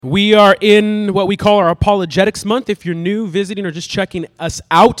We are in what we call our Apologetics month. If you're new, visiting, or just checking us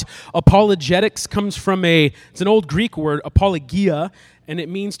out, apologetics comes from it's an old Greek word, apologia, and it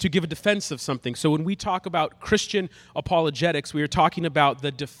means to give a defense of something. So when we talk about Christian apologetics, we are talking about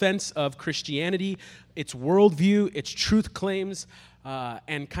the defense of Christianity, its worldview, its truth claims,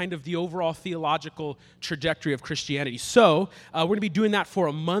 and kind of the overall theological trajectory of Christianity. So we're going to be doing that for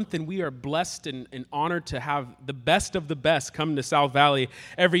a month, and we are blessed and honored to have the best of the best come to South Valley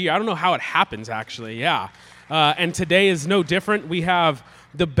every year. I don't know how it happens, actually, yeah. And today is no different. We have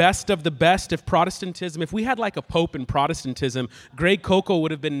the best of the best of Protestantism. If we had like a pope in Protestantism, Greg Koukl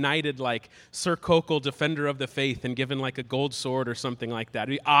would have been knighted like Sir Koukl, Defender of the Faith, and given like a gold sword or something like that.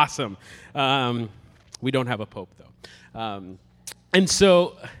 It'd be awesome. We don't have a pope, though. And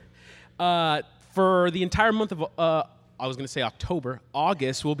so for the entire month of, I was going to say October,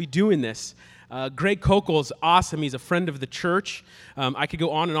 August, we'll be doing this. Greg Koukl is awesome. He's a friend of the church. I could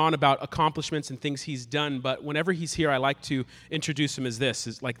go on and on about accomplishments and things he's done, but whenever he's here, I like to introduce him as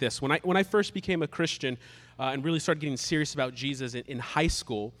like this. When I first became a Christian and really started getting serious about Jesus in high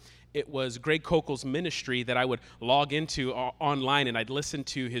school, it was Greg Koukl's ministry that I would log into online, and I'd listen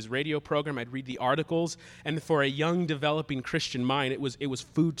to his radio program. I'd read the articles, and for a young, developing Christian mind, it was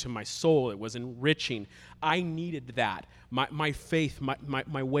food to my soul. It was enriching. I needed that. My faith,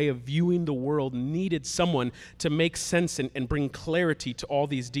 my way of viewing the world needed someone to make sense and bring clarity to all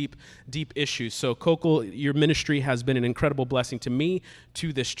these deep issues. So, Koukl, your ministry has been an incredible blessing to me,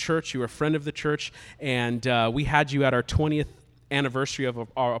 to this church. You're a friend of the church, and we had you at our 20th anniversary of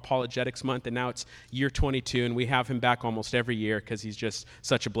our Apologetics month, and now it's year 22, and we have him back almost every year because he's just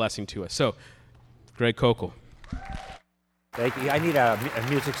such a blessing to us. So, Greg Koukl. Thank you. I need a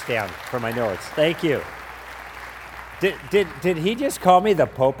music stand for my notes. Thank you. Did he just call me the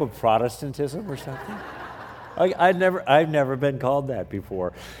Pope of Protestantism or something? I've never been called that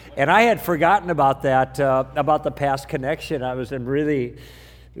before, and I had forgotten about that, about the past connection. I was really.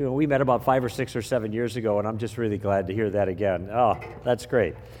 We met about 5 or 6 or 7 years ago, and I'm just really glad to hear that again. Oh, that's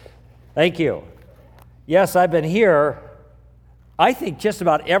great. Thank you. Yes, I've been here, I think, just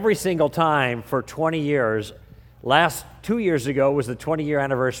about every single time for 20 years. Last 2 years ago was the 20-year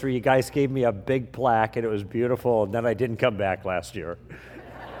anniversary. You guys gave me a big plaque, and it was beautiful, and then I didn't come back last year.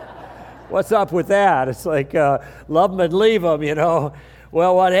 What's up with that? It's like, love them and leave them, you know.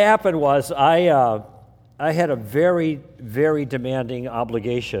 Well, what happened was I had a very, very demanding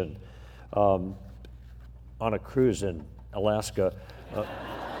obligation on a cruise in Alaska,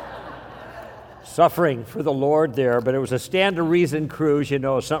 suffering for the Lord there, but it was a stand-to-reason cruise, you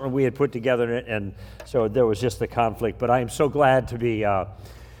know, something we had put together, and so there was just the conflict. But I am so glad to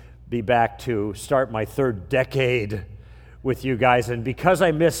be back to start my third decade with you guys, and because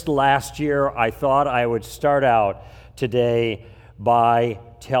I missed last year, I thought I would start out today by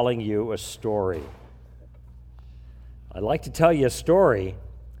telling you a story. I'd like to tell you a story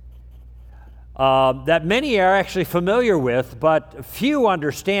that many are actually familiar with, but few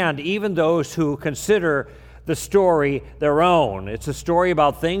understand, even those who consider the story their own. It's a story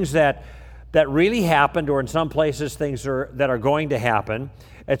about things that really happened, or in some places things that are going to happen.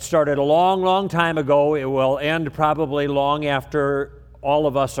 It started a long, long time ago. It will end probably long after all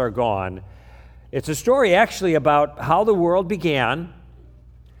of us are gone. It's a story actually about how the world began,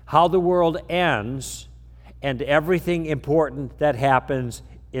 how the world ends, and everything important that happens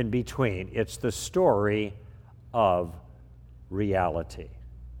in between. It's the story of reality.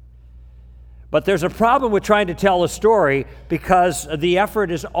 But there's a problem with trying to tell a story because the effort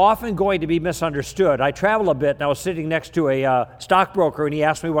is often going to be misunderstood. I travel a bit, and I was sitting next to a stockbroker, and he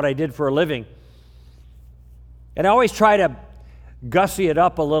asked me what I did for a living. And I always try to gussy it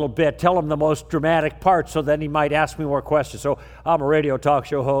up a little bit, tell him the most dramatic part, so then he might ask me more questions. So I'm a radio talk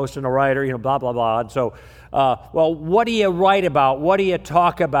show host and a writer, you know, blah, blah, blah. And so, well, what do you write about? What do you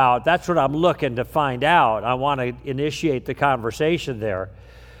talk about? That's what I'm looking to find out. I want to initiate the conversation there.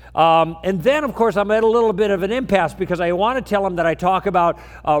 And then, of course, I'm at a little bit of an impasse because I want to tell him that I talk about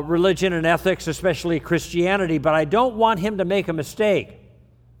religion and ethics, especially Christianity, but I don't want him to make a mistake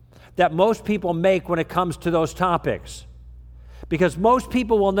that most people make when it comes to those topics. Because most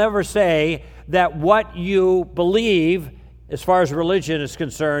people will never say that what you believe, as far as religion is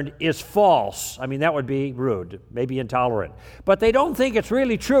concerned, is false. I mean, that would be rude, maybe intolerant. But they don't think it's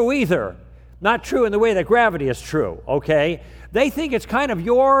really true either. Not true in the way that gravity is true, okay? They think it's kind of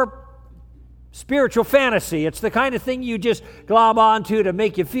your spiritual fantasy. It's the kind of thing you just glob onto to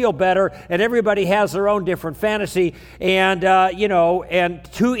make you feel better, and everybody has their own different fantasy, and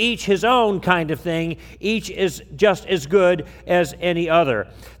and to each his own kind of thing. Each is just as good as any other.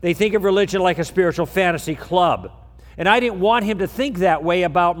 They think of religion like a spiritual fantasy club. And I didn't want him to think that way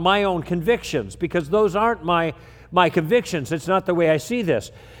about my own convictions, because those aren't my convictions. It's not the way I see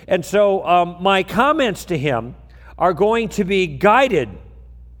this. And so my comments to him are going to be guided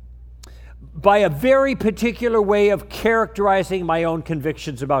by a very particular way of characterizing my own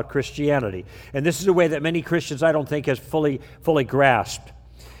convictions about Christianity. And this is a way that many Christians, I don't think, has fully grasped.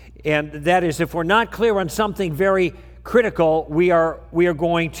 And that is, if we're not clear on something very critical, we are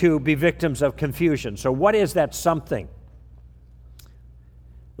going to be victims of confusion. So what is that something?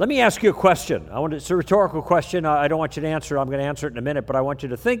 Let me ask you a question. It's a rhetorical question. I don't want you to answer it. I'm going to answer it in a minute, but I want you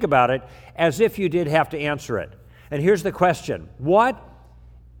to think about it as if you did have to answer it. And here's the question. What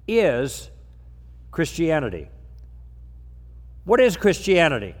is Christianity? What is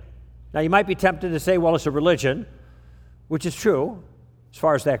Christianity? Now, you might be tempted to say, well, it's a religion, which is true as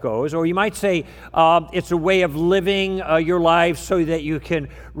far as that goes. Or you might say it's a way of living your life so that you can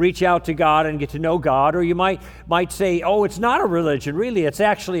reach out to God and get to know God. Or you might say, oh, it's not a religion. Really, it's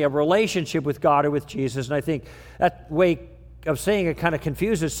actually a relationship with God or with Jesus. And I think that way of saying it kind of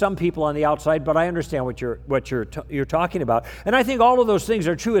confuses some people on the outside, but I understand what you're talking about. And I think all of those things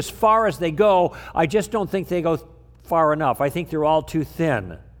are true as far as they go. I just don't think they go far enough. I think they're all too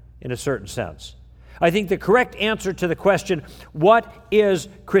thin in a certain sense. I think the correct answer to the question, what is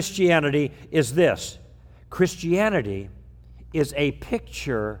Christianity, is this. Christianity is a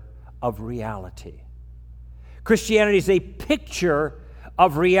picture of reality. Christianity is a picture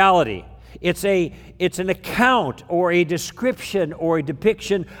of reality. It's an account or a description or a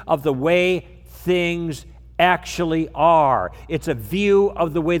depiction of the way things actually are. It's a view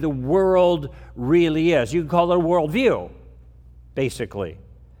of the way the world really is. You can call it a worldview, basically.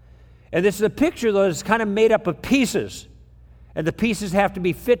 And this is a picture, though, that's kind of made up of pieces. And the pieces have to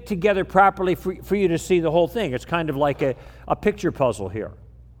be fit together properly for you to see the whole thing. It's kind of like a picture puzzle here,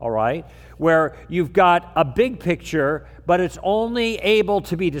 all right? Where you've got a big picture, but it's only able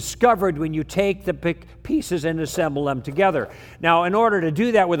to be discovered when you take the pieces and assemble them together. Now, in order to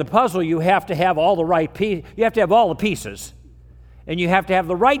do that with a puzzle, you have to have all the right pieces. You have to have all the pieces. And you have to have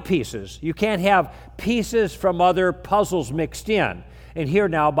the right pieces. You can't have pieces from other puzzles mixed in. And here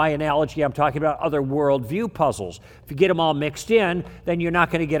now, by analogy, I'm talking about other worldview puzzles. If you get them all mixed in, then you're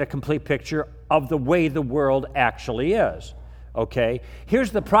not going to get a complete picture of the way the world actually is. Okay?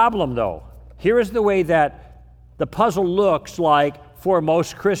 Here's the problem, though. Here is the way that the puzzle looks like for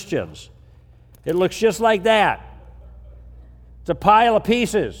most Christians. It looks just like that. It's a pile of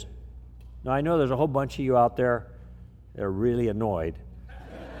pieces. Now, I know there's a whole bunch of you out there that are really annoyed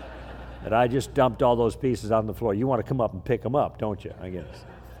that I just dumped all those pieces on the floor. You want to come up and pick them up, don't you, I guess?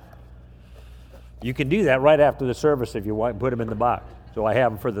 You can do that right after the service if you want, put them in the box. So I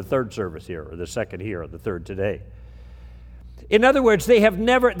have them for the third service here, or the second here, or the third today. In other words,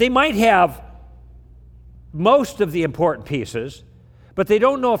 they might have most of the important pieces, but they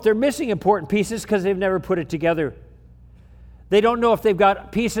don't know if they're missing important pieces because they've never put it together. They don't know if they've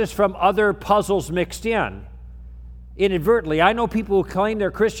got pieces from other puzzles mixed in. Inadvertently, I know people who claim they're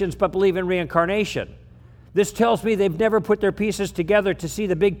Christians but believe in reincarnation. This tells me they've never put their pieces together to see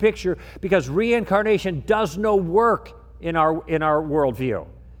the big picture, because reincarnation does no work in our worldview.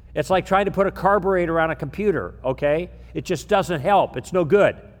 It's like trying to put a carburetor on a computer, okay? It just doesn't help. It's no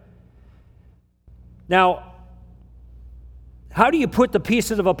good. Now, how do you put the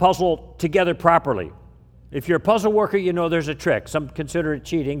pieces of a puzzle together properly? If you're a puzzle worker, you know there's a trick. Some consider it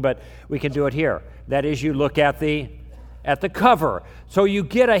cheating, but we can do it here. That is, you look at the cover. So you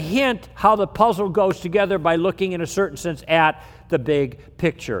get a hint how the puzzle goes together by looking, in a certain sense, at the big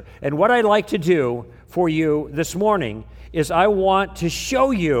picture. And what I'd like to do for you this morning is I want to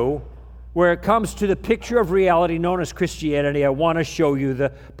show you, where it comes to the picture of reality known as Christianity, I want to show you the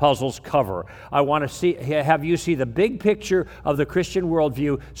puzzle's cover. I want to have you see the big picture of the Christian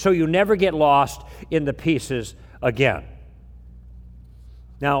worldview so you never get lost in the pieces again.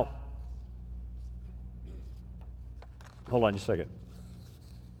 Now, hold on just a second.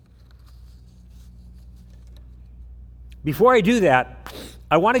 Before I do that,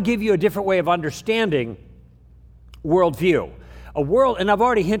 I want to give you a different way of understanding worldview. And I've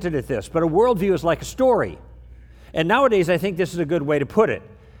already hinted at this, but a worldview is like a story. And nowadays, I think this is a good way to put it.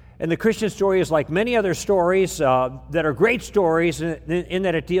 And the Christian story is like many other stories that are great stories in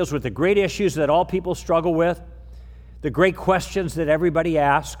that it deals with the great issues that all people struggle with, the great questions that everybody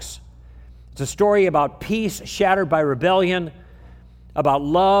asks. It's a story about peace shattered by rebellion, about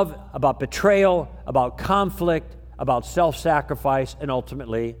love, about betrayal, about conflict, about self-sacrifice, and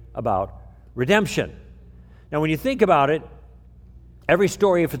ultimately about redemption. Now, when you think about it, every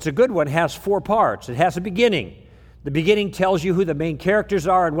story, if it's a good one, has four parts. It has a beginning. The beginning tells you who the main characters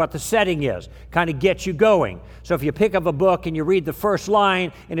are and what the setting is, kind of gets you going. So if you pick up a book and you read the first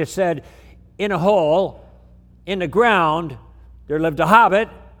line and it said, in a hole, in the ground, there lived a hobbit,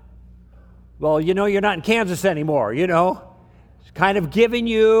 well, you know you're not in Kansas anymore, you know. It's kind of giving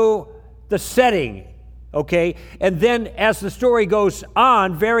you the setting, okay? And then as the story goes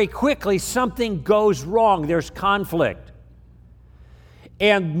on, very quickly, something goes wrong. There's conflict.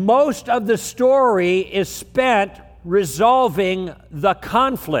 And most of the story is spent resolving the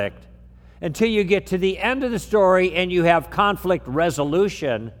conflict until you get to the end of the story and you have conflict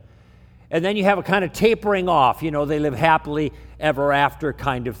resolution. And then you have a kind of tapering off. You know, they live happily ever after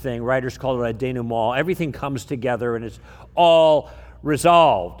kind of thing. Writers call it a denouement. Everything comes together and it's all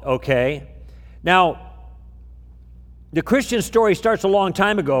resolved, okay? Now, the Christian story starts a long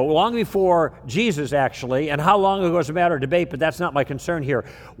time ago, long before Jesus, actually, and how long ago is a matter of debate, but that's not my concern here.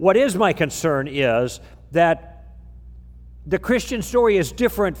 What is my concern is that the Christian story is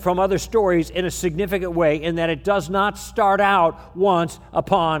different from other stories in a significant way in that it does not start out once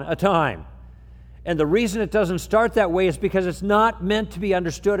upon a time. And the reason it doesn't start that way is because it's not meant to be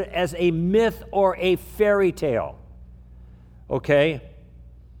understood as a myth or a fairy tale. Okay?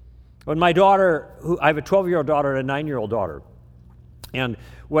 When my daughter, I have a 12-year-old daughter and a 9-year-old daughter, and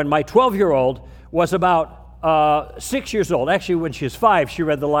when my 12-year-old was about 6 years old, actually when she was 5, she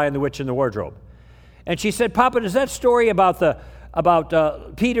read The Lion, the Witch, and the Wardrobe. And she said, Papa, is that story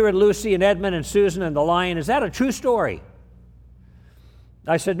about Peter and Lucy and Edmund and Susan and the lion, is that a true story?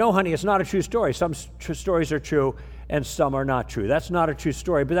 I said, no, honey, it's not a true story. Some stories are true and some are not true. That's not a true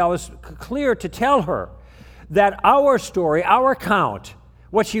story. But I was clear to tell her that our story, our account,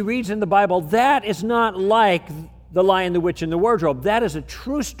 what she reads in the Bible, that is not like The Lion, the Witch, and the Wardrobe. That is a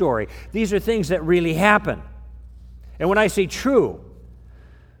true story. These are things that really happen. And when I say true,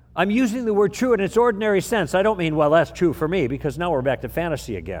 I'm using the word true in its ordinary sense. I don't mean, well, that's true for me, because now we're back to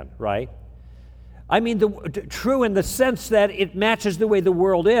fantasy again, right? I mean true in the sense that it matches the way the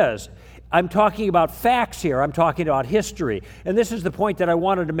world is. I'm talking about facts here. I'm talking about history. And this is the point that I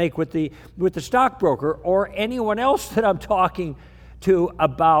wanted to make with the stockbroker or anyone else that I'm talking to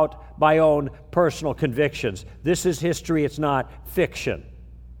about my own personal convictions. This is history. It's not fiction.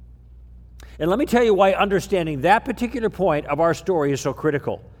 And let me tell you why understanding that particular point of our story is so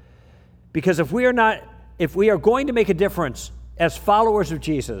critical. Because if we are going to make a difference as followers of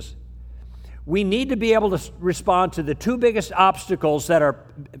Jesus, we need to be able to respond to the two biggest obstacles that are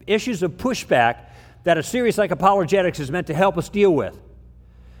issues of pushback that a series like Apologetics is meant to help us deal with.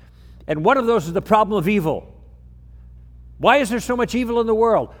 And one of those is the problem of evil. Why is there so much evil in the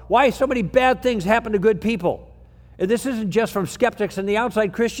world? Why so many bad things happen to good people? And this isn't just from skeptics and the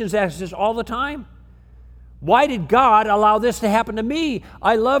outside. Christians ask this all the time. Why did God allow this to happen to me?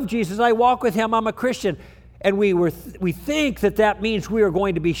 I love Jesus. I walk with him. I'm a Christian. And we think that means we are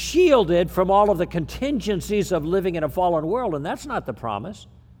going to be shielded from all of the contingencies of living in a fallen world, and that's not the promise.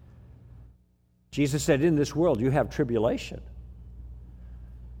 Jesus said, in this world you have tribulation.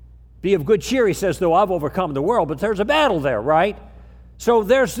 Be of good cheer, he says, though I've overcome the world, but there's a battle there, right? So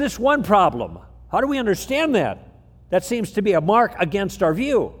there's this one problem. How do we understand that? That seems to be a mark against our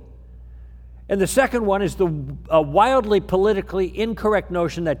view. And the second one is the wildly politically incorrect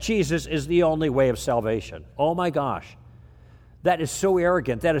notion that Jesus is the only way of salvation. Oh my gosh. That is so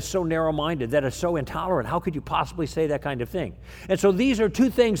arrogant. That is so narrow-minded. That is so intolerant. How could you possibly say that kind of thing? And so these are two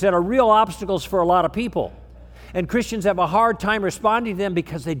things that are real obstacles for a lot of people. And Christians have a hard time responding to them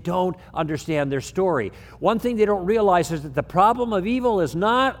because they don't understand their story. One thing they don't realize is that the problem of evil is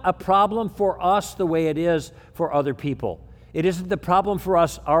not a problem for us the way it is for other people. It isn't the problem for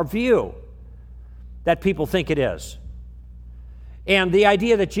us, our view, that people think it is. And the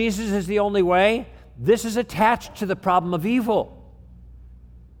idea that Jesus is the only way, this is attached to the problem of evil.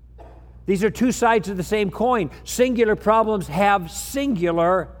 These are two sides of the same coin. Singular problems have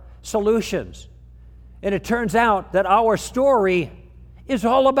singular solutions. And it turns out that our story is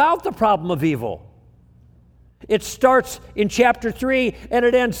all about the problem of evil. It starts in chapter 3 and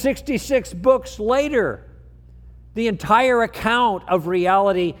it ends 66 books later. The entire account of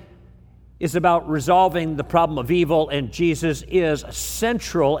reality is about resolving the problem of evil, and Jesus is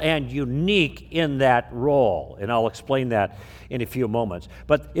central and unique in that role. And I'll explain that in a few moments.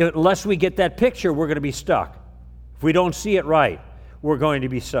 But unless we get that picture, we're going to be stuck. If we don't see it right, we're going to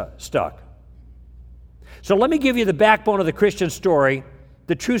be stuck. So let me give you the backbone of the Christian story,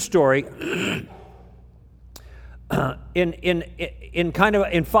 the true story, in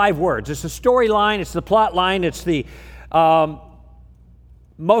 5 words. It's the storyline, it's the plot line, it's the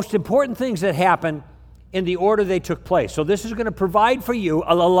most important things that happen in the order they took place. So this is going to provide for you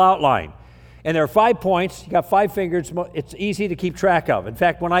a little outline. And there are 5 points. You got 5 fingers. It's easy to keep track of. In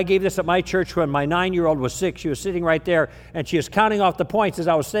fact, when I gave this at my church when my 9-year-old was 6, she was sitting right there, and she was counting off the points as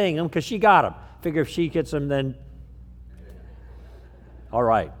I was saying them because she got them. Figure if she gets them, then... All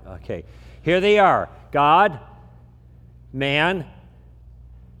right, okay. Here they are. God, man,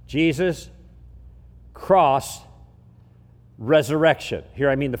 Jesus, cross, resurrection. Here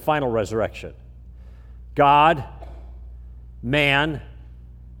I mean the final resurrection. God, man,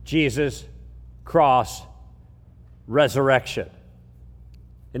 Jesus, cross, resurrection.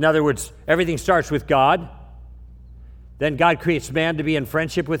 In other words, everything starts with God. Then God creates man to be in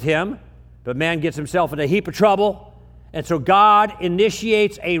friendship with him, but man gets himself in a heap of trouble. And so God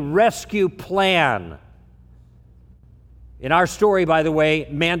initiates a rescue plan. In our story, by the way,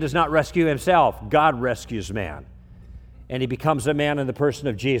 man does not rescue himself. God rescues man. And he becomes a man in the person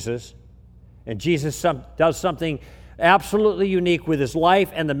of Jesus. And Jesus does something absolutely unique with his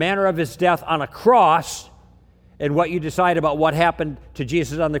life and the manner of his death on a cross. And what you decide about what happened to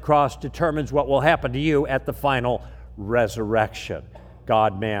Jesus on the cross determines what will happen to you at the final resurrection.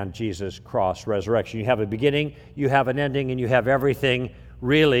 God, man, Jesus, cross, resurrection. You have a beginning, you have an ending, and you have everything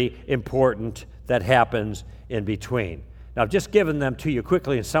really important that happens in between. Now, I've just given them to you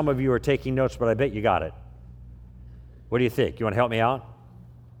quickly, and some of you are taking notes, but I bet you got it. What do you think? You want to help me out?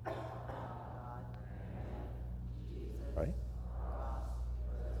 Right?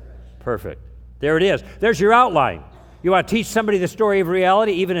 Perfect. There it is. There's your outline. You want to teach somebody the story of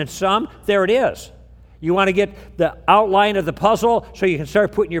reality, even in some? There it is. You want to get the outline of the puzzle so you can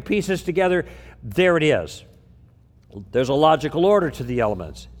start putting your pieces together? There it is. There's a logical order to the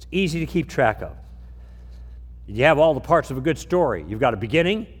elements. It's easy to keep track of. You have all the parts of a good story. You've got a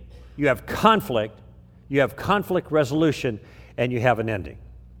beginning, you have conflict resolution, and you have an ending.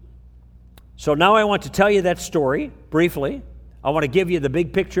 So now I want to tell you that story briefly. I want to give you the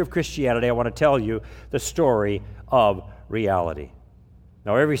big picture of Christianity. I want to tell you the story of reality.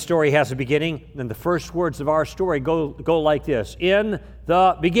 Now, every story has a beginning, and the first words of our story go like this. In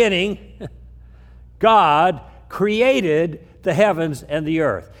the beginning, God created the heavens and the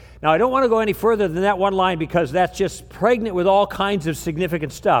earth. Now, I don't want to go any further than that one line because that's just pregnant with all kinds of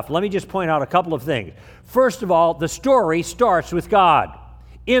significant stuff. Let me just point out a couple of things. First of all, the story starts with God.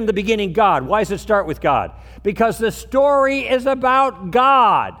 In the beginning, God. Why does it start with God? Because the story is about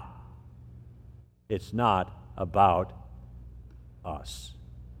God. It's not about us.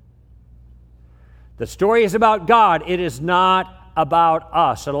 The story is about God. It is not about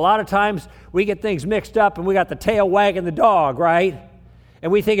us. And a lot of times we get things mixed up and we got the tail wagging the dog, right?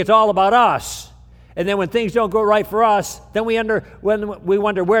 And we think it's all about us. And then when things don't go right for us, then we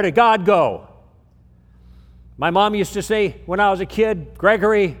wonder, where did God go? My mom used to say when I was a kid,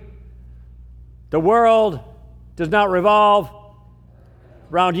 Gregory, the world does not revolve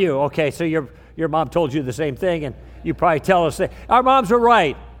around you. Okay, so your mom told you the same thing, and you probably tell us that. Our moms were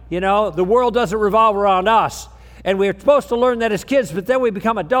right. You know, the world doesn't revolve around us. And we're supposed to learn that as kids, but then we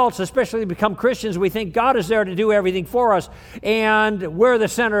become adults, especially become Christians. We think God is there to do everything for us, and we're the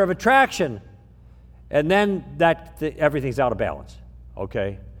center of attraction. And then everything's out of balance,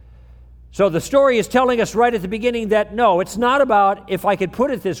 okay? So the story is telling us right at the beginning that, no, it's not about, if I could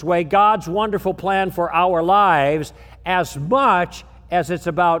put it this way, God's wonderful plan for our lives as much as it's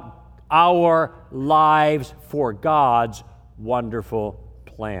about our lives for God's wonderful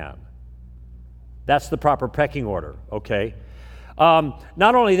plan. That's the proper pecking order, okay?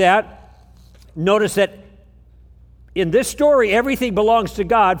 Not only that, notice that in this story, everything belongs to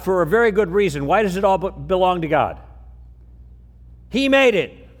God for a very good reason. Why does it all belong to God? He made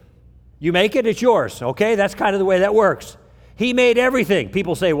it. You make it, it's yours, okay? That's kind of the way that works. He made everything.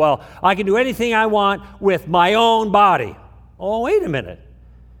 People say, well, I can do anything I want with my own body. Oh, wait a minute.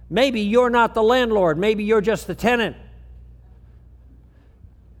 Maybe you're not the landlord. Maybe you're just the tenant.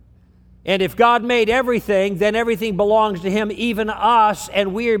 And if God made everything, then everything belongs to Him, even us,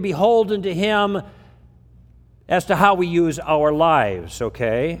 and we are beholden to Him as to how we use our lives,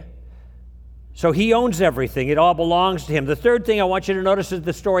 okay? So He owns everything. It all belongs to Him. The third thing I want you to notice is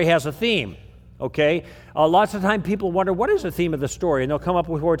the story has a theme, okay? Lots of time people wonder, what is the theme of the story? And they'll come up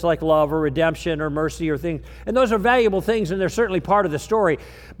with words like love or redemption or mercy or things. And those are valuable things, and they're certainly part of the story.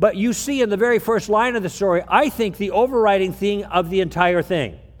 But you see in the very first line of the story, I think the overriding theme of the entire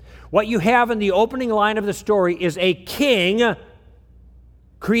thing. What you have in the opening line of the story is a king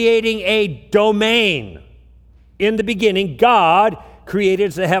creating a domain. In the beginning, God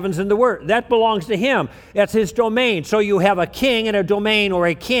created the heavens and the earth. That belongs to Him. That's His domain. So you have a king and a domain, or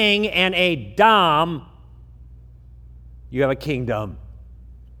a king and a dom. You have a kingdom.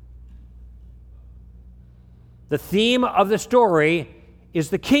 The theme of the story is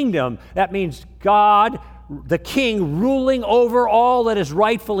the kingdom. That means God, the king, ruling over all that is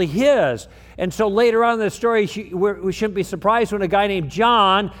rightfully his. And so later on in the story, we shouldn't be surprised when a guy named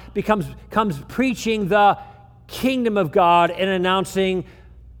John comes preaching the kingdom of God and announcing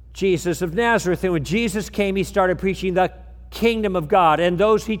Jesus of Nazareth. And when Jesus came, he started preaching the kingdom of God. And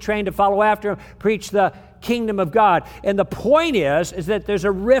those he trained to follow after him preached the kingdom of God. And the point is that there's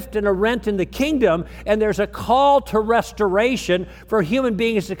a rift and a rent in the kingdom, and there's a call to restoration for human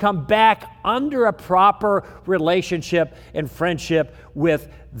beings to come back under a proper relationship and friendship with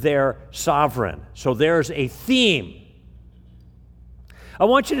their sovereign. So there's a theme. I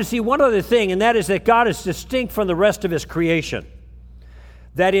want you to see one other thing, and that is that God is distinct from the rest of his creation.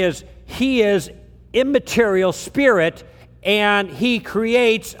 That is, he is immaterial spirit, and he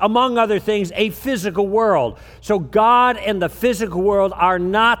creates, among other things, a physical world. So God and the physical world are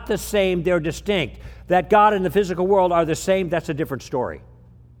not the same, they're distinct. That God and the physical world are the same, that's a different story.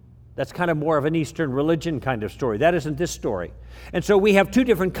 That's kind of more of an Eastern religion kind of story. That isn't this story. And so we have two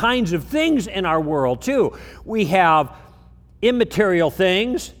different kinds of things in our world, too. We have immaterial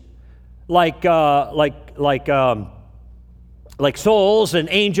things like souls and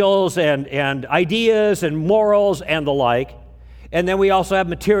angels and ideas and morals and the like. And then we also have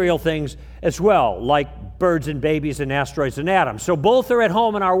material things as well, like birds and babies and asteroids and atoms. So both are at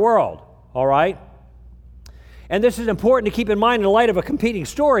home in our world, all right? And this is important to keep in mind in light of a competing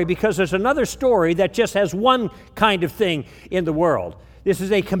story, because there's another story that just has one kind of thing in the world. This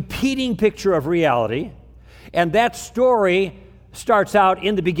is a competing picture of reality, and that story starts out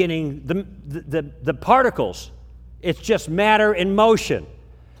in the beginning, the particles. It's just matter in motion.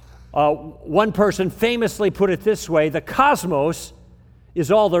 One person famously put it this way: the cosmos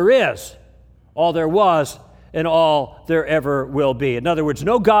is all there is, all there was, and all there ever will be. In other words,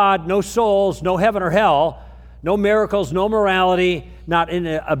 no God, no souls, no heaven or hell, no miracles, no morality, not in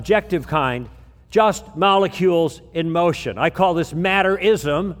an objective kind, just molecules in motion. I call this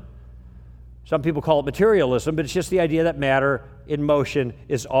matterism. Some people call it materialism, but it's just the idea that matter in motion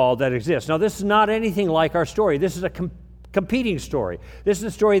is all that exists. Now, this is not anything like our story. This is a competing story. This is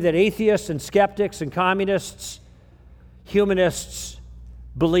a story that atheists and skeptics and communists, humanists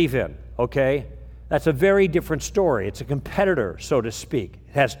believe in, okay? That's a very different story. It's a competitor, so to speak.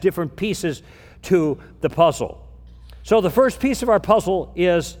 It has different pieces to the puzzle. So the first piece of our puzzle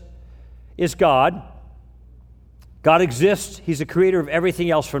is God. God exists. He's the creator of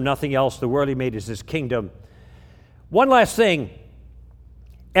everything else from nothing else. The world he made is his kingdom. One last thing.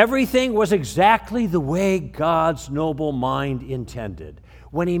 Everything was exactly the way God's noble mind intended.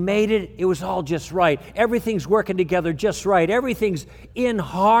 When he made it, it was all just right. Everything's working together just right. Everything's in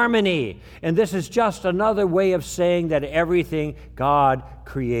harmony. And this is just another way of saying that everything God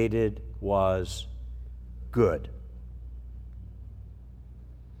created was good.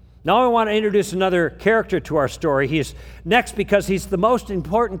 Now I want to introduce another character to our story. He's next because he's the most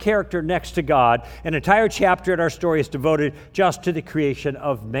important character next to God. An entire chapter in our story is devoted just to the creation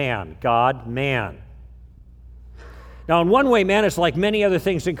of man. God, man. Now in one way, man is like many other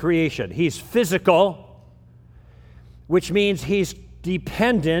things in creation. He's physical, which means he's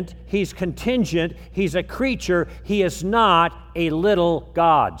dependent, he's contingent, he's a creature. He is not a little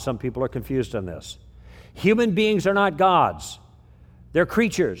God. Some people are confused on this. Human beings are not gods. They're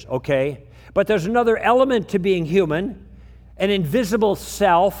creatures, okay? But there's another element to being human, an invisible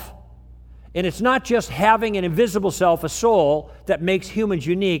self. And it's not just having an invisible self, a soul, that makes humans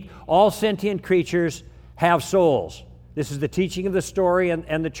unique. All sentient creatures have souls. This is the teaching of the story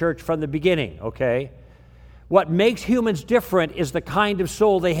and the church from the beginning, okay? What makes humans different is the kind of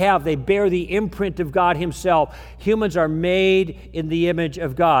soul they have. They bear the imprint of God himself. Humans are made in the image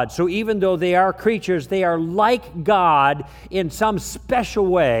of God. So even though they are creatures, they are like God in some special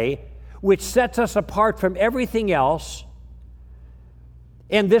way, which sets us apart from everything else.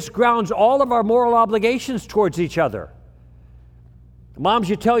 And this grounds all of our moral obligations towards each other. Moms,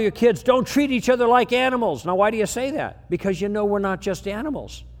 you tell your kids, don't treat each other like animals. Now, why do you say that? Because you know we're not just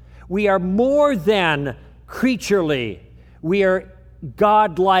animals. We are more than creaturely. We are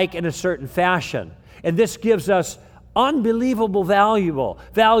God-like in a certain fashion. And this gives us unbelievable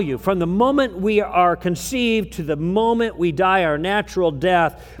value. From the moment we are conceived to the moment we die our natural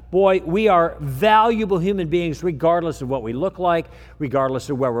death, boy, we are valuable human beings regardless of what we look like, regardless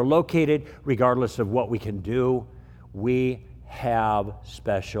of where we're located, regardless of what we can do. We have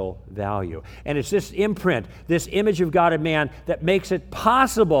special value. And it's this imprint, this image of God and man, that makes it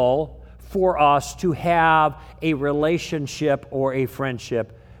possible for us to have a relationship or a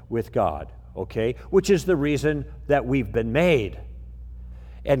friendship with God, okay? Which is the reason that we've been made.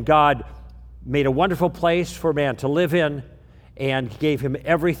 And God made a wonderful place for man to live in, and gave him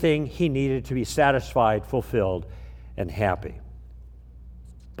everything he needed to be satisfied, fulfilled, and happy.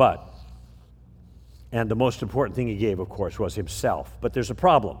 But, and the most important thing he gave, of course, was himself. But there's a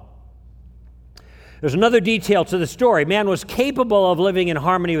problem. There's another detail to the story. Man was capable of living in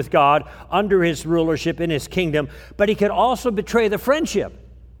harmony with God under his rulership in his kingdom, but he could also betray the friendship.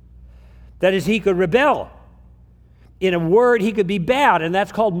 That is, he could rebel. In a word, he could be bad, and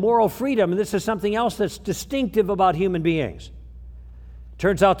that's called moral freedom, and this is something else that's distinctive about human beings.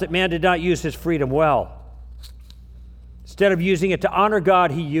 Turns out that man did not use his freedom well. Instead of using it to honor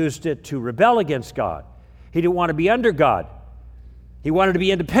God, he used it to rebel against God. He didn't want to be under God. He wanted to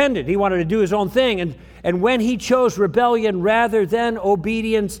be independent. He wanted to do his own thing. And when he chose rebellion rather than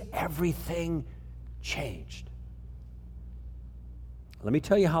obedience, everything changed. Let me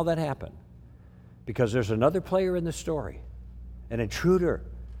tell you how that happened. Because there's another player in the story, an intruder,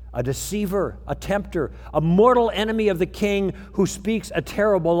 a deceiver, a tempter, a mortal enemy of the king who speaks a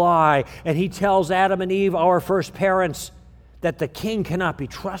terrible lie. And he tells Adam and Eve, our first parents, that the king cannot be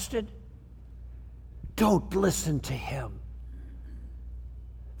trusted. Don't listen to him.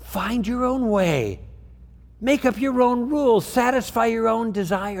 Find your own way. Make up your own rules. Satisfy your own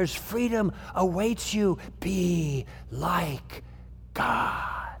desires. Freedom awaits you. Be like God.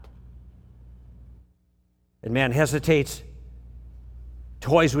 And man hesitates,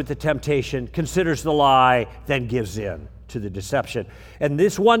 toys with the temptation, considers the lie, then gives in to the deception. And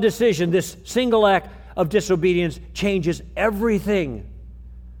this one decision, this single act of disobedience, changes everything.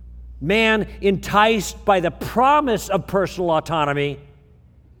 Man, enticed by the promise of personal autonomy,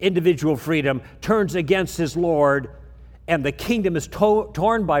 individual freedom, turns against his Lord, and the kingdom is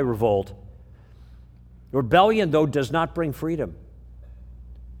torn by revolt. Rebellion, though, does not bring freedom.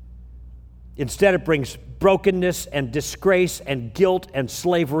 Instead, it brings brokenness and disgrace and guilt and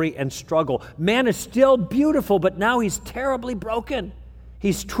slavery and struggle. Man is still beautiful, but now he's terribly broken.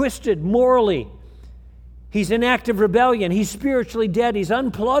 He's twisted morally. He's in active rebellion. He's spiritually dead. He's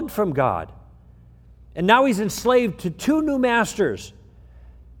unplugged from God. And now he's enslaved to two new masters,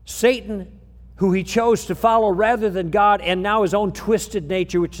 Satan, who he chose to follow rather than God, and now his own twisted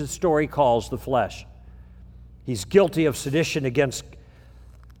nature, which the story calls the flesh. He's guilty of sedition against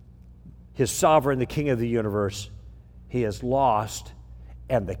his sovereign, the king of the universe. He is lost,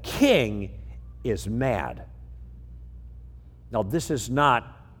 and the king is mad. Now, this is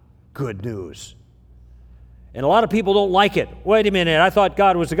not good news. And a lot of people don't like it. Wait a minute, I thought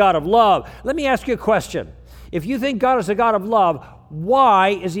God was a God of love. Let me ask you a question. If you think God is a God of love, why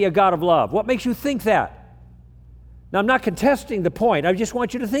is he a God of love? What makes you think that? Now, I'm not contesting the point. I just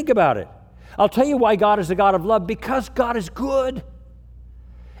want you to think about it. I'll tell you why God is a God of love. Because God is good.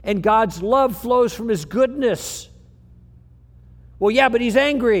 And God's love flows from his goodness. Well, yeah, but he's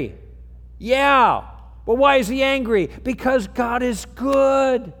angry. Yeah. Well, why is he angry? Because God is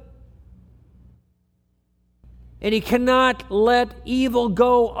good. And he cannot let evil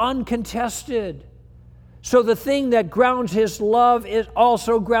go uncontested. So the thing that grounds his love is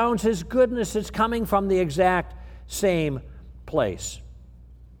also grounds his goodness. It's coming from the exact same place.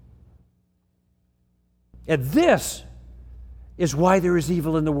 And this is why there is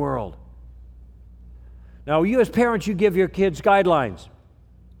evil in the world. Now, you as parents, you give your kids guidelines.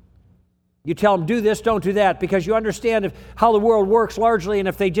 You tell them, do this, don't do that, because you understand how the world works largely, and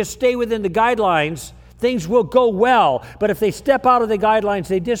if they just stay within the guidelines, things will go well. But if they step out of the guidelines,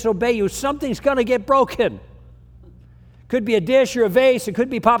 they disobey you, something's going to get broken. Could be a dish or a vase. It could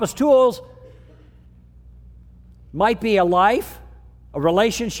be Papa's tools. Might be a life, a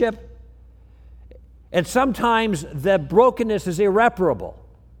relationship. And sometimes the brokenness is irreparable.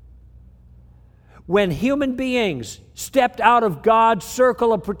 When human beings stepped out of God's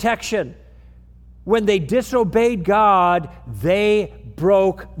circle of protection, when they disobeyed God, they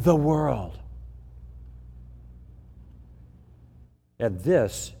broke the world. And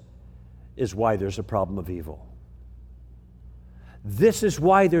this is why there's a problem of evil. This is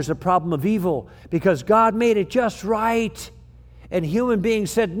why there's a problem of evil, because God made it just right. And human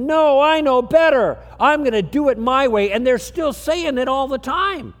beings said, no, I know better. I'm going to do it my way. And they're still saying it all the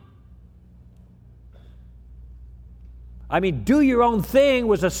time. I mean, do your own thing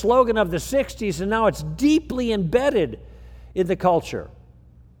was a slogan of the 60s, and now it's deeply embedded in the culture.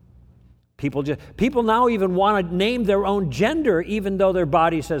 People now even want to name their own gender, even though their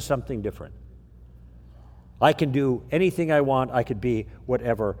body says something different. I can do anything I want. I could be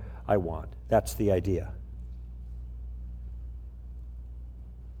whatever I want. That's the idea.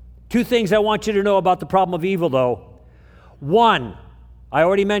 Two things I want you to know about the problem of evil, though. One, I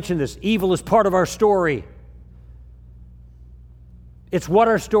already mentioned this, evil is part of our story. It's what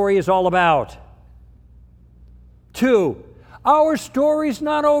our story is all about. Two, Our story's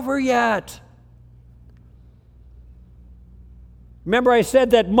not over yet. Remember, I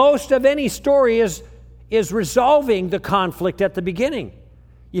said that most of any story is resolving the conflict at the beginning.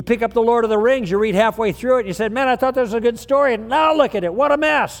 You pick up The Lord of the Rings, you read halfway through it, and you said, man, I thought that was a good story, and now look at it, what a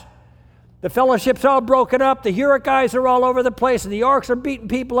mess. The fellowship's all broken up, the Uruk-guys are all over the place, and the orcs are beating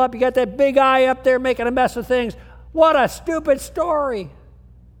people up. You got that big eye up there making a mess of things. What a stupid story.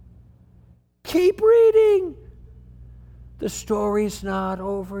 Keep reading. The story's not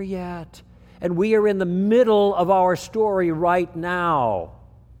over yet. And we are in the middle of our story right now.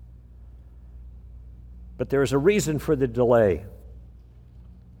 But there's a reason for the delay.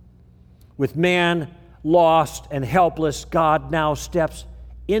 With man lost and helpless, God now steps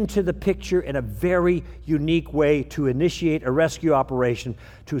into the picture in a very unique way to initiate a rescue operation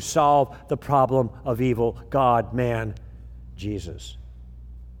to solve the problem of evil. God, man, Jesus.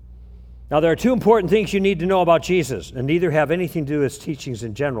 Now, there are two important things you need to know about Jesus, and neither have anything to do with his teachings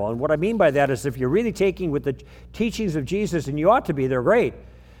in general. And what I mean by that is if you're really taking with the teachings of Jesus, and you ought to be, they're great.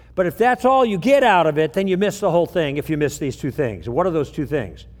 But if that's all you get out of it, then you miss the whole thing if you miss these two things. What are those two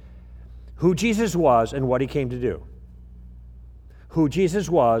things? Who Jesus was and what he came to do. Who Jesus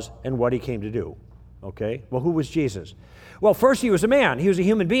was and what he came to do. Okay? Well, who was Jesus? Well, first, he was a man. He was a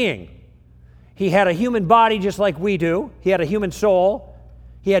human being. He had a human body just like we do. He had a human soul.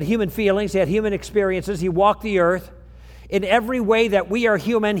 He had human feelings. He had human experiences. He walked the earth. In every way that we are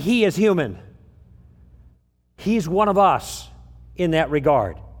human, he is human. He's one of us in that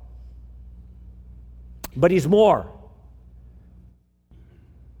regard. But he's more.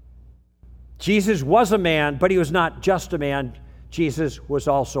 Jesus was a man, but he was not just a man. Jesus was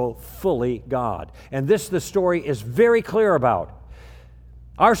also fully God. And this the story is very clear about.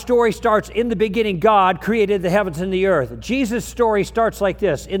 Our story starts in the beginning. God created the heavens and the earth. Jesus' story starts like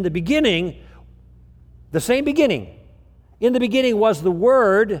this. In the beginning, the same beginning. In the beginning was the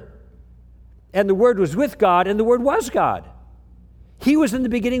Word, and the Word was with God, and the Word was God. He was in the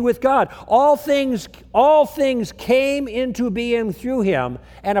beginning with God. All things came into being through him,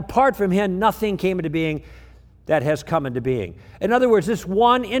 and apart from him, nothing came into being that has come into being. In other words, this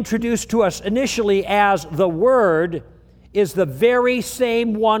one introduced to us initially as the Word is the very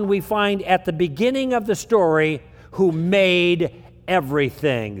same one we find at the beginning of the story who made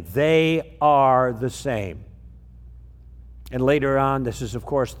everything. They are the same. And later on, this is, of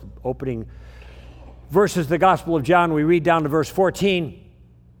course, the opening verses of the Gospel of John. We read down to verse 14.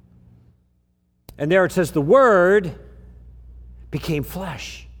 And there it says, the Word became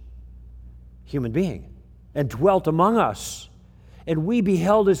flesh, human being, and dwelt among us. And we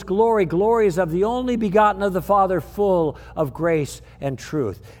beheld his glory. Glory is of the only begotten of the Father, full of grace and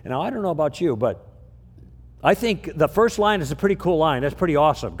truth. And now, I don't know about you, but I think the first line is a pretty cool line. That's pretty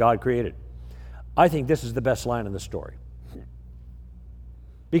awesome. God created. I think this is the best line in the story.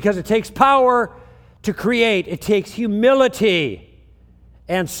 Because it takes power to create. It takes humility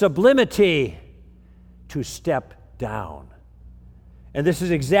and sublimity to step down. And this is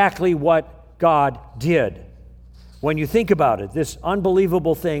exactly what God did. When you think about it, this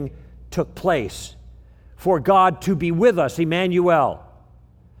unbelievable thing took place for God to be with us, Emmanuel.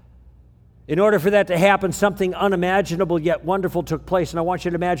 In order for that to happen, something unimaginable yet wonderful took place. And I want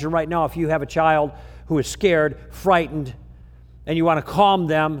you to imagine right now if you have a child who is scared, frightened, and you want to calm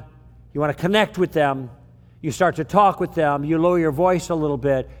them, you want to connect with them, you start to talk with them, you lower your voice a little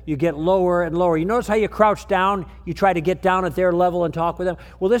bit, you get lower and lower. You notice how you crouch down, you try to get down at their level and talk with them?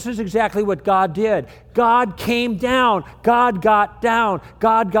 Well, this is exactly what God did. God came down, God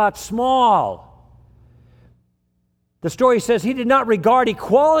got small. The story says he did not regard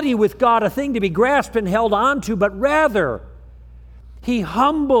equality with God a thing to be grasped and held on to, but rather he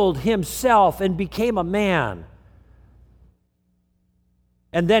humbled himself and became a man.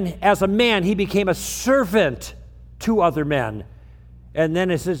 And then as a man, he became a servant to other men. And then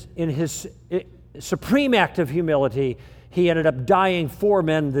in his supreme act of humility, he ended up dying for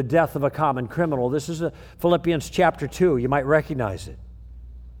men the death of a common criminal. This is Philippians chapter 2. You might recognize it.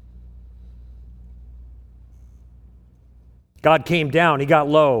 God came down, he got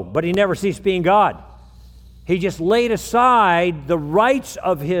low, but he never ceased being God. He just laid aside the rights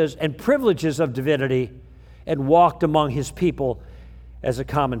of his and privileges of divinity and walked among his people as a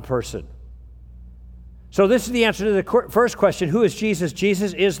common person. So this is the answer to the first question. Who is Jesus?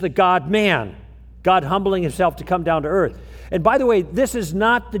 Jesus is the God-man. God humbling himself to come down to earth. And by the way, this is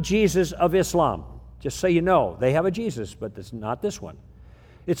not the Jesus of Islam. Just so you know, they have a Jesus, but it's not this one.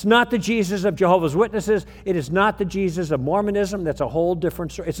 It's not the Jesus of Jehovah's Witnesses. It is not the Jesus of Mormonism. That's a whole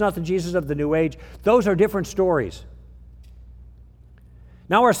different story. It's not the Jesus of the New Age. Those are different stories.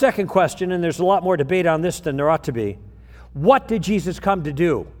 Now our second question, and there's a lot more debate on this than there ought to be. What did Jesus come to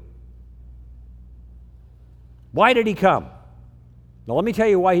do? Why did he come? Now, let me tell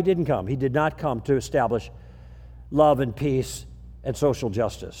you why he didn't come. He did not come to establish love and peace and social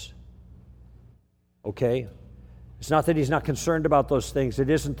justice. Okay? It's not that he's not concerned about those things. It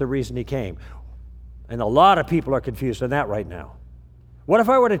isn't the reason he came. And a lot of people are confused on that right now. What if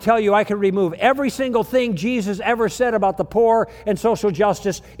I were to tell you I could remove every single thing Jesus ever said about the poor and social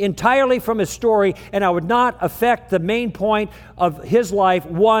justice entirely from his story, and I would not affect the main point of his life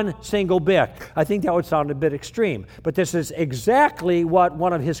one single bit? I think that would sound a bit extreme, but this is exactly what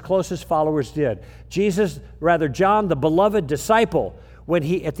one of his closest followers did. John, the beloved disciple, when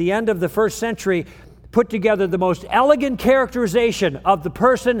he, at the end of the first century, put together the most elegant characterization of the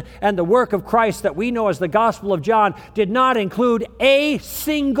person and the work of Christ that we know as the Gospel of John, did not include a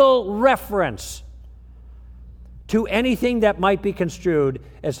single reference to anything that might be construed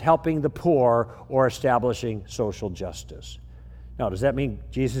as helping the poor or establishing social justice. Now, does that mean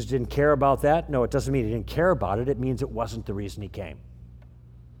Jesus didn't care about that? No, it doesn't mean he didn't care about it. It means it wasn't the reason he came.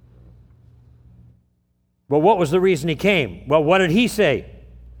 Well, what was the reason he came? Well, what did he say?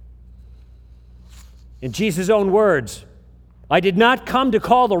 In Jesus' own words, I did not come to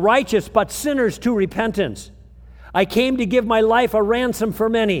call the righteous, but sinners to repentance. I came to give my life a ransom for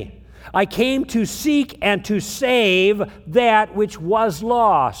many. I came to seek and to save that which was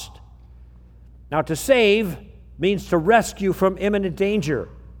lost. Now, to save means to rescue from imminent danger.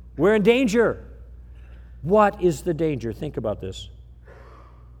 We're in danger. What is the danger? Think about this.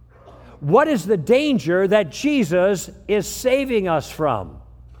 What is the danger that Jesus is saving us from?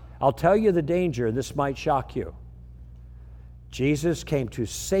 I'll tell you the danger. This might shock you. Jesus came to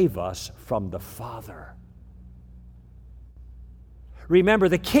save us from the Father. Remember,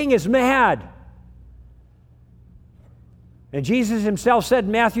 the king is mad. And Jesus himself said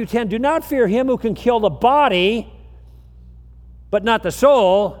in Matthew 10, do not fear him who can kill the body, but not the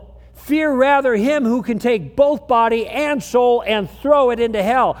soul. Fear rather him who can take both body and soul and throw it into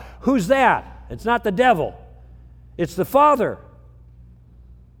hell. Who's that? It's not the devil. It's the Father.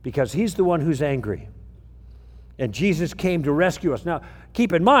 Because he's the one who's angry. And Jesus came to rescue us. Now,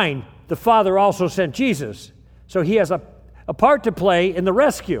 keep in mind, the Father also sent Jesus. So he has a part to play in the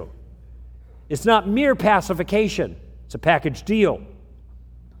rescue. It's not mere pacification. It's a package deal.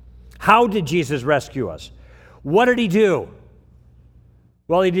 How did Jesus rescue us? What did he do?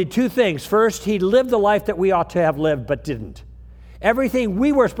 Well, he did two things. First, he lived the life that we ought to have lived but didn't. Everything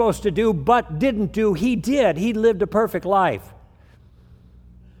we were supposed to do but didn't do, he did. He lived a perfect life.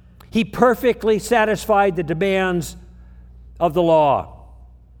 He perfectly satisfied the demands of the law.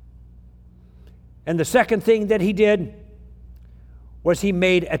 And the second thing that he did was he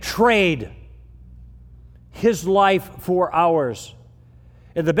made a trade, his life for ours.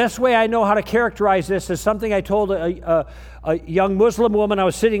 And the best way I know how to characterize this is something I told a young Muslim woman I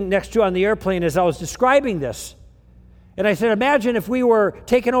was sitting next to on the airplane as I was describing this. And I said, imagine if we were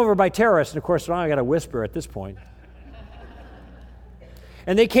taken over by terrorists. And of course, now I got to whisper at this point.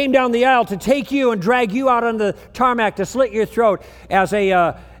 And they came down the aisle to take you and drag you out on the tarmac to slit your throat as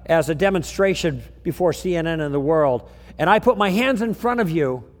a demonstration before CNN and the world. And I put my hands in front of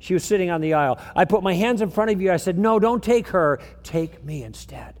you. She was sitting on the aisle. I put my hands in front of you. I said, no, don't take her. Take me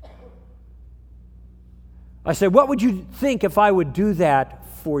instead. I said, what would you think if I would do that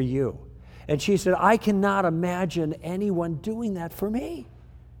for you? And she said, I cannot imagine anyone doing that for me.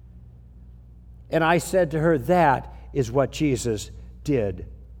 And I said to her, that is what Jesus did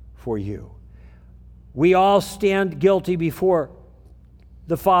for you. We all stand guilty before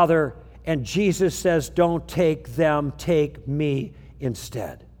the Father, and Jesus says, don't take them, take me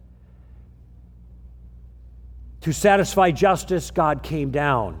instead. To satisfy justice, God came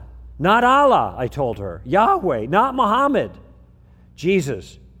down. Not Allah, I told her. Yahweh, not Muhammad.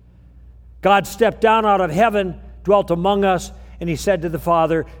 Jesus. God stepped down out of heaven, dwelt among us, and he said to the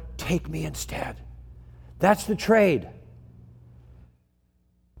Father, take me instead. That's the trade.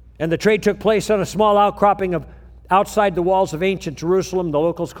 And the trade took place on a small outcropping of outside the walls of ancient Jerusalem. The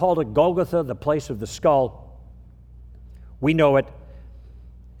locals called it Golgotha, the place of the skull. We know it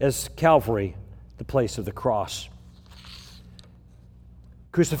as Calvary, the place of the cross.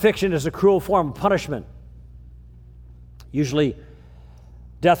 Crucifixion is a cruel form of punishment. Usually,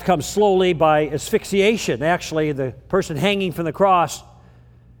 death comes slowly by asphyxiation. Actually, the person hanging from the cross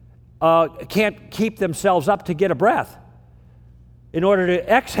can't keep themselves up to get a breath. In order to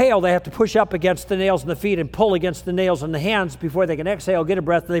exhale, they have to push up against the nails in the feet and pull against the nails in the hands before they can exhale, get a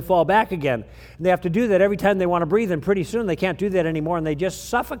breath, and they fall back again. And they have to do that every time they want to breathe, and pretty soon they can't do that anymore, and they just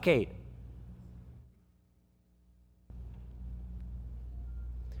suffocate.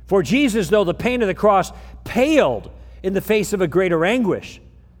 For Jesus, though, the pain of the cross paled in the face of a greater anguish.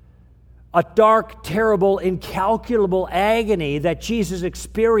 A dark, terrible, incalculable agony that Jesus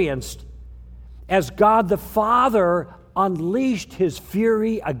experienced as God the Father unleashed his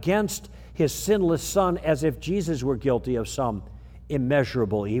fury against his sinless Son as if Jesus were guilty of some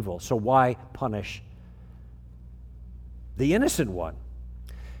immeasurable evil. So why punish the innocent one?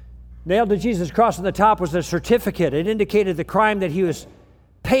 Nailed to Jesus' cross on the top was a certificate. It indicated the crime that he was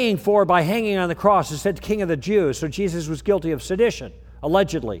paying for by hanging on the cross. It said King of the Jews. So Jesus was guilty of sedition,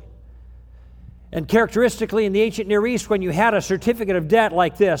 allegedly. And characteristically in the ancient Near East, when you had a certificate of debt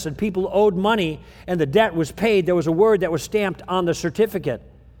like this and people owed money and the debt was paid, there was a word that was stamped on the certificate.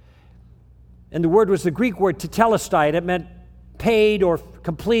 And the word was the Greek word tetelestai. It meant paid or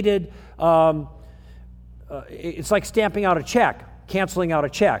completed. It's like stamping out a check, canceling out a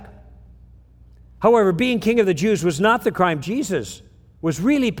check. However, being King of the Jews was not the crime Jesus was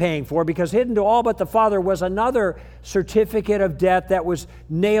really paying for, because hidden to all but the Father was another certificate of debt that was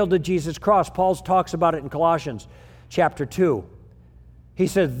nailed to Jesus' cross. Paul talks about it in Colossians chapter 2. He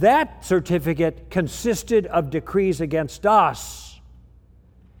said that certificate consisted of decrees against us,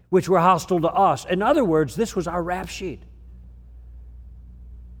 which were hostile to us. In other words, this was our rap sheet.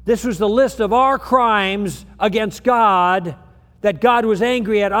 This was the list of our crimes against God that God was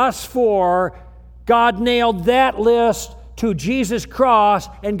angry at us for. God nailed that list to Jesus' cross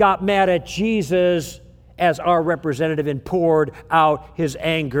and got mad at Jesus as our representative and poured out his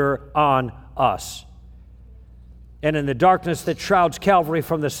anger on us. And in the darkness that shrouds Calvary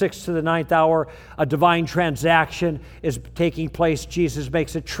from the 6th to the 9th hour, a divine transaction is taking place. Jesus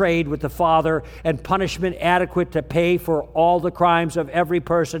makes a trade with the Father, and punishment adequate to pay for all the crimes of every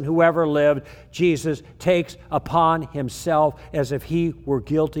person who ever lived, Jesus takes upon himself as if he were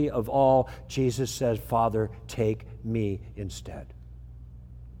guilty of all. Jesus says, Father, take me instead.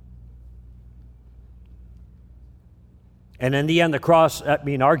 And in the end, the cross,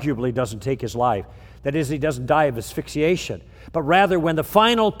 arguably doesn't take his life. That is, he doesn't die of asphyxiation. But rather, when the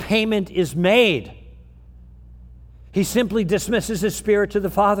final payment is made, he simply dismisses his spirit to the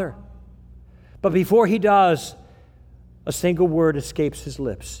Father. But before he does, a single word escapes his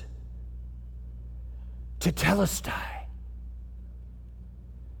lips. Tetelestai.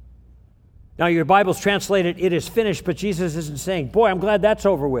 Now, your Bible's translated, it is finished, but Jesus isn't saying, boy, I'm glad that's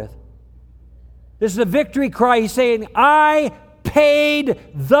over with. This is a victory cry. He's saying, I paid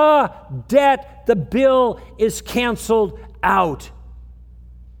the debt. The bill is canceled out.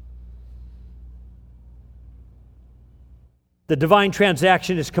 The divine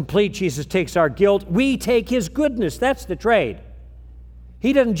transaction is complete. Jesus takes our guilt. We take his goodness. That's the trade.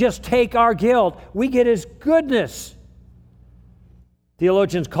 He doesn't just take our guilt. We get his goodness.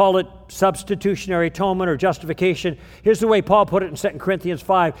 Theologians call it substitutionary atonement or justification. Here's the way Paul put it in 2 Corinthians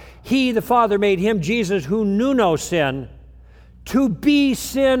 5. He, the Father, made him, Jesus, who knew no sin, to be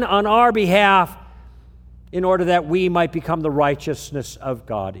sin on our behalf, in order that we might become the righteousness of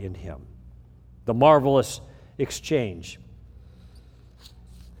God in him. The marvelous exchange.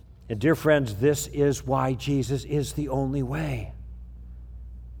 And dear friends, this is why Jesus is the only way.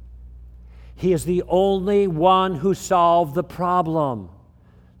 He is the only one who solved the problem.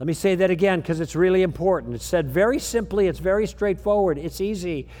 Let me say that again because it's really important. It's said very simply, it's very straightforward, it's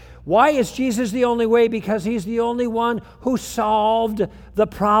easy. Why is Jesus the only way? Because he's the only one who solved the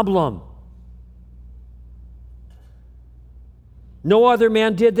problem. No other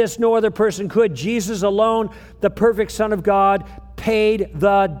man did this, no other person could. Jesus alone, the perfect Son of God, paid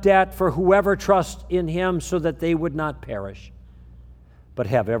the debt for whoever trusts in him so that they would not perish, but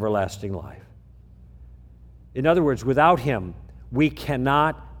have everlasting life. In other words, without him, we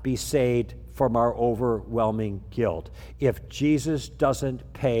cannot be saved from our overwhelming guilt. If Jesus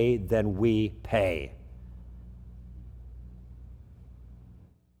doesn't pay, then we pay.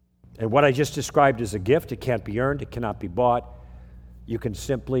 And what I just described is a gift. It can't be earned. It cannot be bought. You can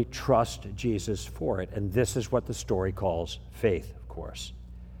simply trust Jesus for it. And this is what the story calls faith, of course.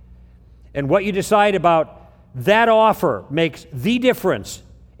 And what you decide about that offer makes the difference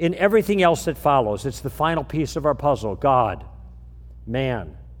in everything else that follows. It's the final piece of our puzzle. God,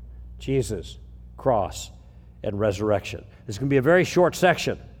 man, Jesus, cross, and resurrection. This is going to be a very short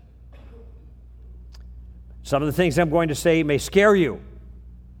section. Some of the things I'm going to say may scare you.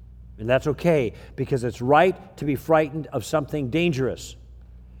 And that's okay, because it's right to be frightened of something dangerous.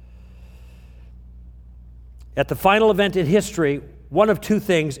 At the final event in history, one of two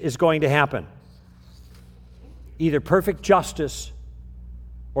things is going to happen. Either perfect justice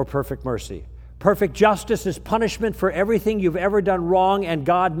or perfect mercy. Perfect justice is punishment for everything you've ever done wrong and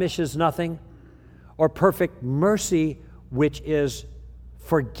God misses nothing. Or perfect mercy, which is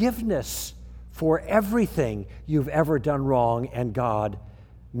forgiveness for everything you've ever done wrong, and God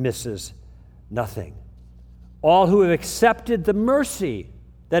misses nothing. All who have accepted the mercy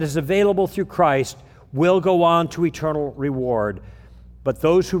that is available through Christ will go on to eternal reward. But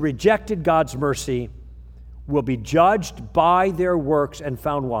those who rejected God's mercy will be judged by their works and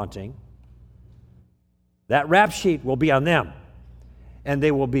found wanting. That rap sheet will be on them, and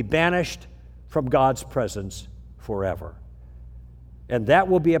they will be banished from God's presence forever. And that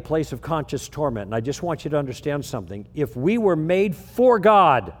will be a place of conscious torment. And I just want you to understand something. If we were made for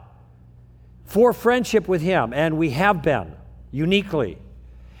God, for friendship with Him, and we have been, uniquely,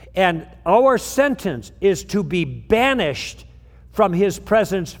 and our sentence is to be banished from His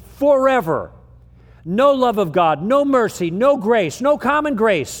presence forever. No love of God, no mercy, no grace, no common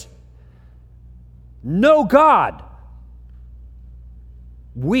grace, no God.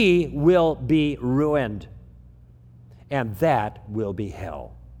 We will be ruined, and that will be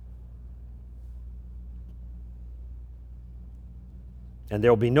hell. And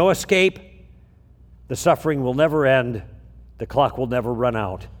there will be no escape. The suffering will never end. The clock will never run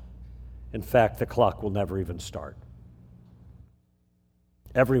out. In fact, the clock will never even start.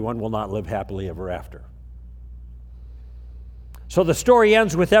 Everyone will not live happily ever after. So the story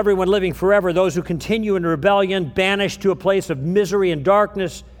ends with everyone living forever, those who continue in rebellion, banished to a place of misery and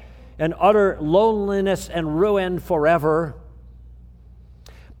darkness and utter loneliness and ruin forever.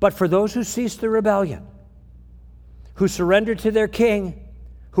 But for those who cease the rebellion, who surrender to their King,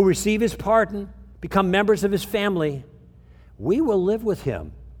 who receive His pardon, become members of His family, we will live with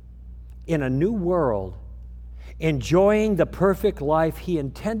Him in a new world, enjoying the perfect life He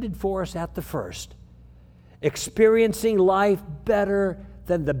intended for us at the first, experiencing life better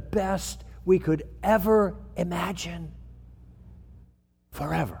than the best we could ever imagine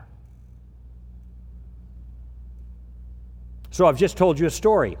forever. So I've just told you a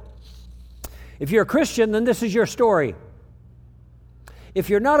story. If you're a Christian, then this is your story. If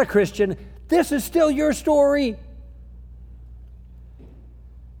you're not a Christian, this is still your story.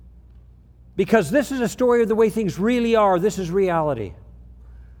 Because this is a story of the way things really are. This is reality.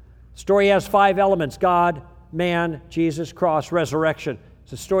 The story has 5 elements: God, man, Jesus, cross, resurrection.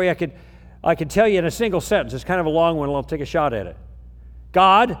 It's a story I could tell you in a single sentence. It's kind of a long one, and I'll take a shot at it.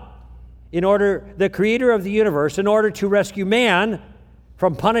 God, the creator of the universe, in order to rescue man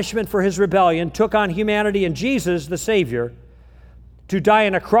from punishment for his rebellion, took on humanity in Jesus, the Savior, to die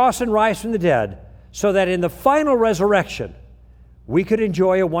on a cross and rise from the dead, so that in the final resurrection, we could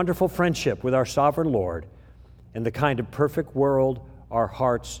enjoy a wonderful friendship with our sovereign Lord and the kind of perfect world our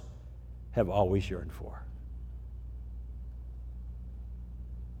hearts have always yearned for.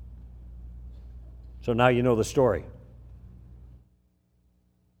 So now you know the story.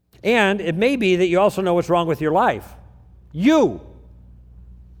 And it may be that you also know what's wrong with your life. Your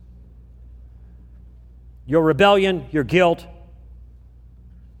rebellion, your guilt.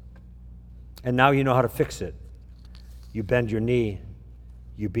 And now you know how to fix it. You bend your knee,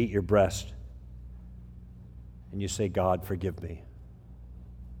 you beat your breast, and you say, God, forgive me,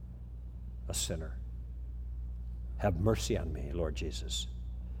 a sinner. Have mercy on me, Lord Jesus.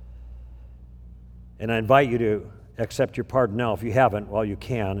 And I invite you to accept your pardon now. If you haven't, well, you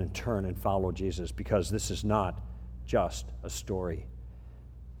can, and turn and follow Jesus, because this is not just a story.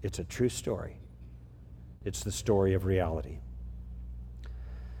 It's a true story. It's the story of reality.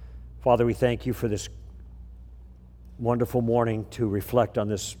 Father, we thank you for this wonderful morning to reflect on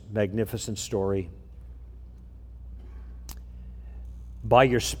this magnificent story. By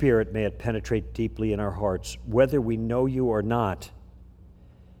your Spirit, may it penetrate deeply in our hearts, whether we know you or not.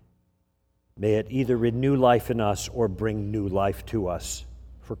 May it either renew life in us or bring new life to us,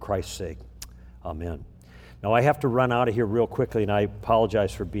 for Christ's sake. Amen. Now, I have to run out of here real quickly, and I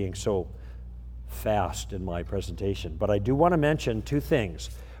apologize for being so fast in my presentation. But I do want to mention 2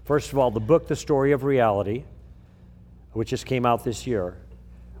 things. First of all, the book, The Story of Reality, which just came out this year,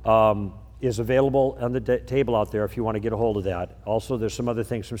 is available on the table out there if you want to get a hold of that. Also, there's some other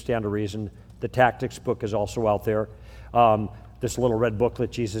things from Stand to Reason. The Tactics book is also out there. This little red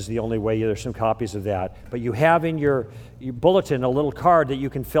booklet, Jesus is the Only Way, there's some copies of that. But you have in your bulletin a little card that you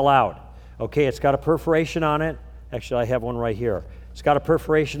can fill out. Okay, it's got a perforation on it. Actually, I have one right here. It's got a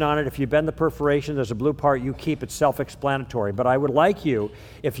perforation on it. If you bend the perforation, there's a blue part you keep. It's self-explanatory. But I would like you,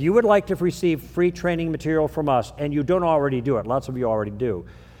 if you would like to receive free training material from us, and you don't already do it, lots of you already do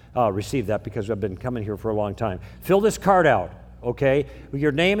receive that because I've been coming here for a long time. Fill this card out, okay? With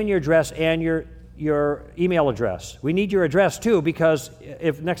your name and your address and your email address. We need your address too, because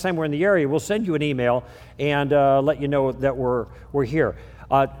if next time we're in the area, we'll send you an email and let you know that we're here.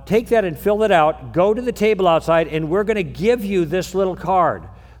 Take that and fill it out. Go to the table outside, and we're going to give you this little card.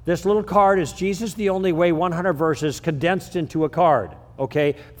 This little card is Jesus the Only Way, 100 verses condensed into a card,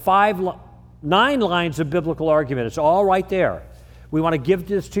 okay? 9 lines of biblical argument. It's all right there. We want to give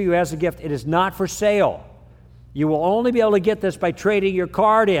this to you as a gift. It is not for sale. You will only be able to get this by trading your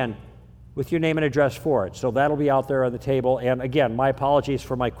card in with your name and address for it. So that'll be out there on the table. And again, my apologies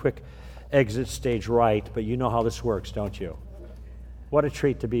for my quick exit stage right, but you know how this works, don't you? What a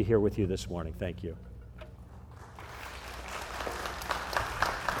treat to be here with you this morning. Thank you.